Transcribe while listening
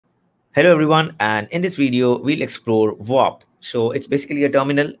Hello everyone, and in this video we'll explore WAP. So it's basically a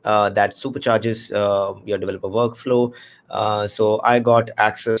terminal that supercharges your developer workflow. So I got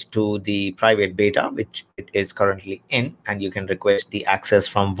access to the private beta, which it is currently in, and you can request the access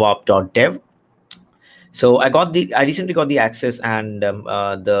from wap.dev. So I recently got the access, and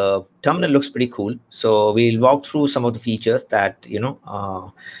the terminal looks pretty cool. So we'll walk through some of the features that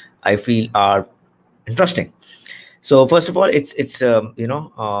I feel are interesting. So first of all, it's from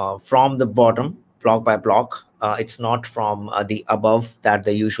the bottom, block by block. It's not from the above that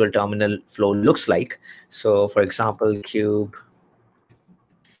the usual terminal flow looks like. So for example, cube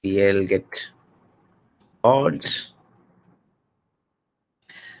cl get odds.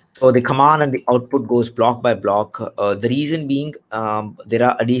 So the command and the output goes block by block. The reason being, there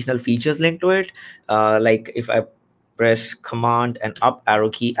are additional features linked to it. Like if I press command and up arrow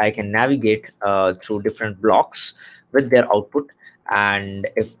key, I can navigate through different blocks with their output. And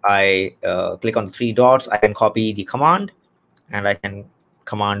if I click on the three dots, I can copy the command, and I can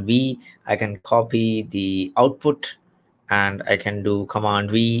command V. I can copy the output, and I can do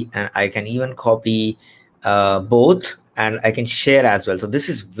command V, and I can even copy both, and I can share as well. So this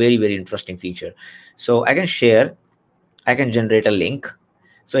is very, very interesting feature. So I can share, I can generate a link.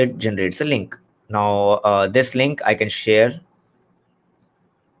 So it generates a link. Now this link I can share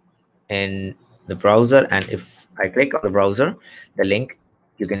in the browser, and if I click on the browser, the link,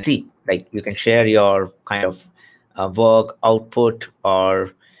 you can see, like, you can share your kind of work output,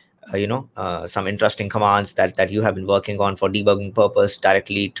 or some interesting commands that you have been working on for debugging purpose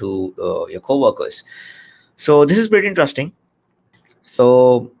directly to your coworkers. So this is pretty interesting.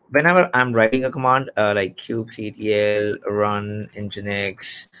 So whenever I'm writing a command like kubectl run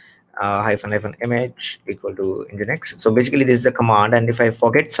nginx hyphen image equal to nginx, so basically this is a command, and if I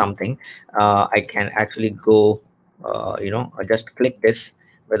forget something, I can actually go just click this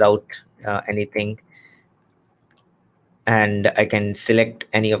without anything, and I can select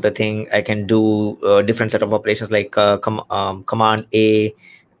any of the thing. I can do different set of operations like command A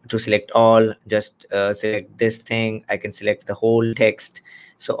to select all, just select this thing. I can select the whole text.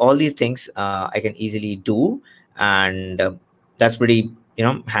 So all these things I can easily do, and that's pretty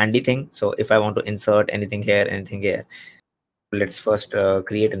handy thing. So if I want to insert anything here, let's first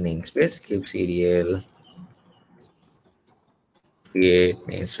create a namespace, kubectl create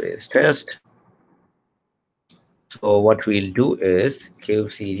namespace test. So what we'll do is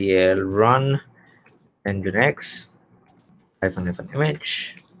kubectl run nginx hyphen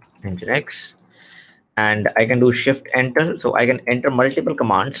image nginx, and I can do shift enter. So I can enter multiple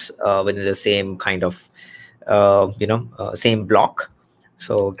commands within the same kind of same block.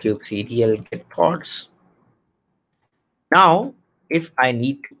 So kubectl get pods. Now if I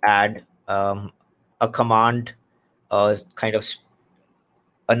need to add a command, kind of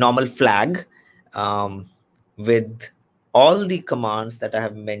a normal flag with all the commands that I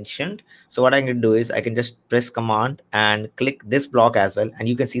have mentioned. So what I can do is I can just press command and click this block as well, and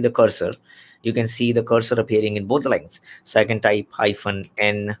you can see the cursor. You can see the cursor appearing in both the lines. So I can type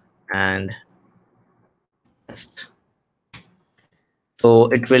 -n and test. So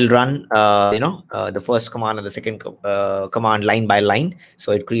it will run the first command and the second command line by line.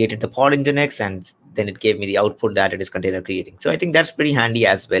 So it created the pod nginx, and then it gave me the output that it is container creating. So I think that's pretty handy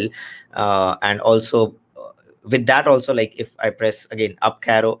as well. And also with that also, like if I press again up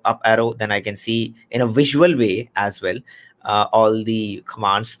arrow, then I can see in a visual way as well all the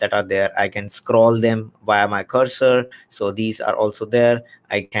commands that are there. I can scroll them via my cursor. So these are also there.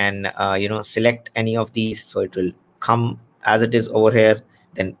 I can select any of these, so it will come as it is over here.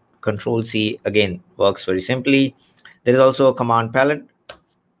 Then control C again works very simply. There is also a command palette,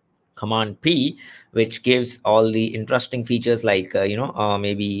 command P, which gives all the interesting features like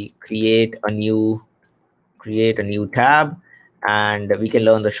maybe create a new tab, and we can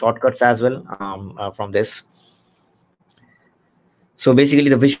learn the shortcuts as well from this. So basically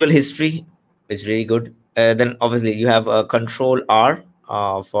the visual history is really good. Then obviously you have a control R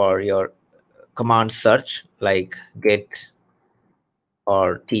for your command search, like get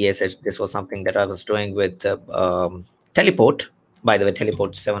or TSH. This was something that I was doing with teleport. By the way,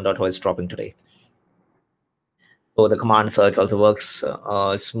 teleport 7.0 is dropping today. So the command search also works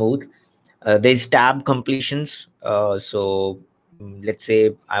smooth. There's tab completions. So let's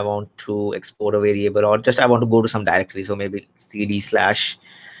say I want to export a variable, or just I want to go to some directory. So maybe cd/.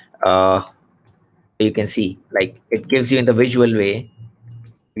 You can see, like, it gives you in the visual way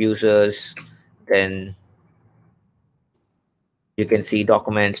users, then you can see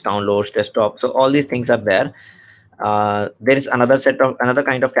documents, downloads, desktop. So all these things are there. There is another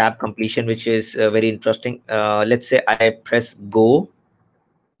kind of tab completion, which is very interesting. Let's say I press go.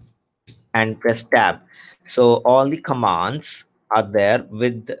 and press tab. So all the commands are there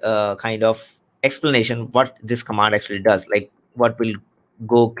with kind of explanation what this command actually does, like what will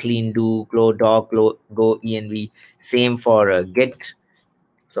go clean do, go doc, go env. Same for git.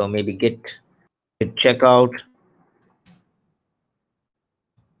 So maybe git checkout,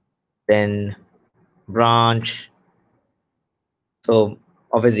 then branch. So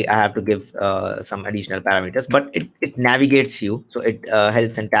obviously I have to give some additional parameters, but it navigates you. So it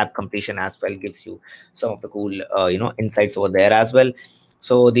helps in tab completion as well, gives you some of the cool insights over there as well.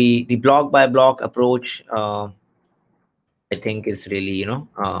 So the block by block approach, I think is really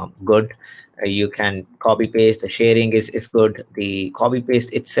good. You can copy paste. The sharing is good. The copy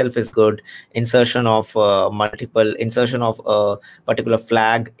paste itself is good. Insertion of insertion of a particular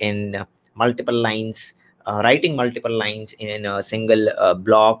flag in multiple lines, writing multiple lines in a single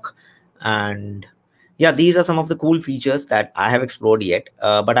block. And yeah, these are some of the cool features that I have explored yet,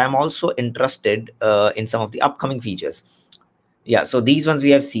 but I'm also interested in some of the upcoming features. Yeah, so these ones we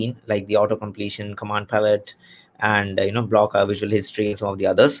have seen, like the auto completion, command palette, and block visual history, and some of the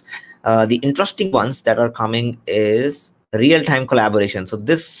others. The interesting ones that are coming is real-time collaboration. So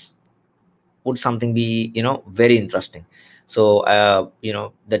this would something be very interesting. So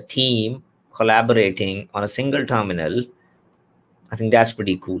the team collaborating on a single terminal, I think that's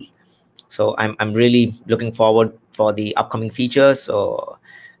pretty cool. So I'm really looking forward for the upcoming features. So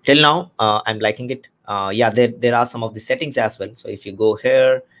till now I'm liking it. Yeah, there are some of the settings as well. So if you go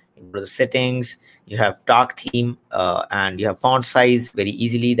here, you go to the settings, you have dark theme, and you have font size very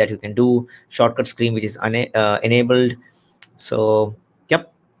easily that you can do. Shortcut screen, which is enabled. So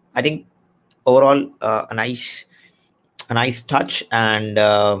yep, I think overall a nice touch. And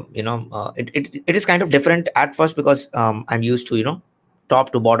it is kind of different at first, because I'm used to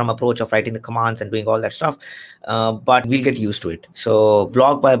top to bottom approach of writing the commands and doing all that stuff, but we'll get used to it. So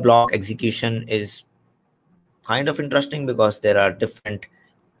block by block execution is kind of interesting, because there are different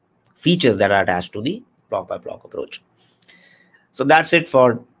features that are attached to the block by block approach. So that's it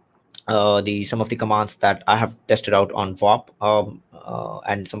for the some of the commands that I have tested out on VOP,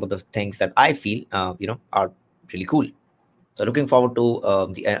 and some of the things that I feel are really cool. So looking forward to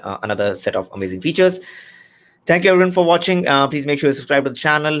another set of amazing features. Thank you everyone for watching. Please make sure you subscribe to the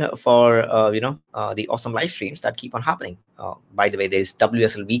channel for the awesome live streams that keep on happening. By the way, there is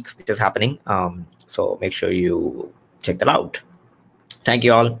WSL week which is happening, so make sure you check that out. Thank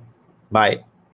you all. Bye.